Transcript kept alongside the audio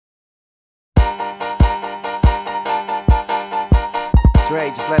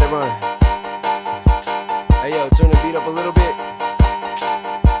Hey, just let it run. Hey yo, turn the beat up a little bit.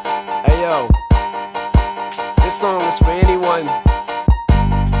 Hey yo, this song is for anyone.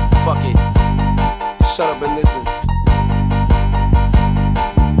 Fuck it, just shut up and listen.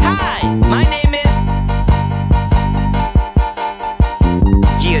 Hi, my name is...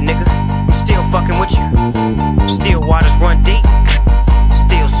 Yeah, nigga, I'm still fucking with you. Still waters run deep.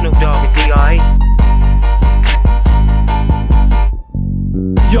 Still Snoop Dogg and D.R.E.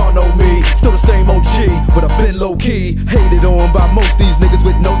 Y'all know me, still the same OG, but I've been low-key. Hated on by most these niggas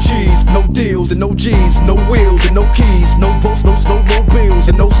with no cheese, no deals and no G's, no wheels and no keys, no boats, no snowmobiles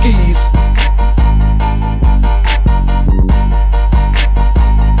and no skis.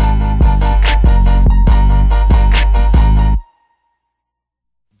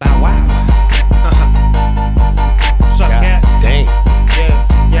 Bow wow. What's up, cat? Damn.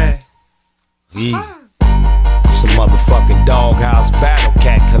 Yeah. It's a motherfucking doghouse battle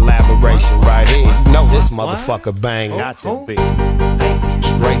cat collaboration right here. You know this motherfucker bang out the beat.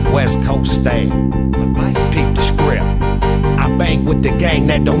 Straight West Coast style. Peep the script. I bang with the gang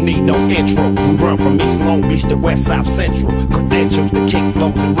that don't need no intro. We run from East Long Beach to West South Central. Credentials to kick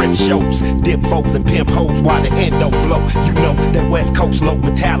flows and rip shows. Dip foes and pimp hoes while the end don't blow. You know that West Coast low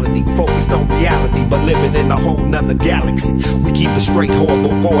mentality. Focused on reality but living in a whole nother galaxy. We keep it straight,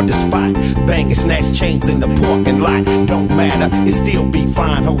 horrible border spot. Bang and snatch chains in the parking lot. Don't matter, it still be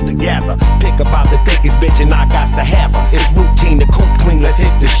fine hoes together. Pick about the thickest bitch and I got to have her. It's routine to coop clean, let's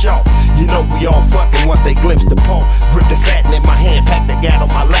hit the show. You know we all fucking once they glimpse the pole. Grip the satin in my hand, pack the gat on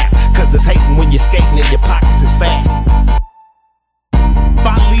my lap. Cause it's hating when you're skating and your pockets is fat. If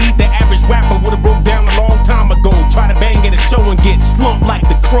I lead, the average rapper would've broke down a long time ago. Try to bang at a show and get slumped like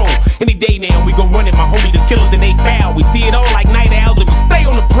the crow. Any day now we gon' run it, my homies is killers and they foul. We see it all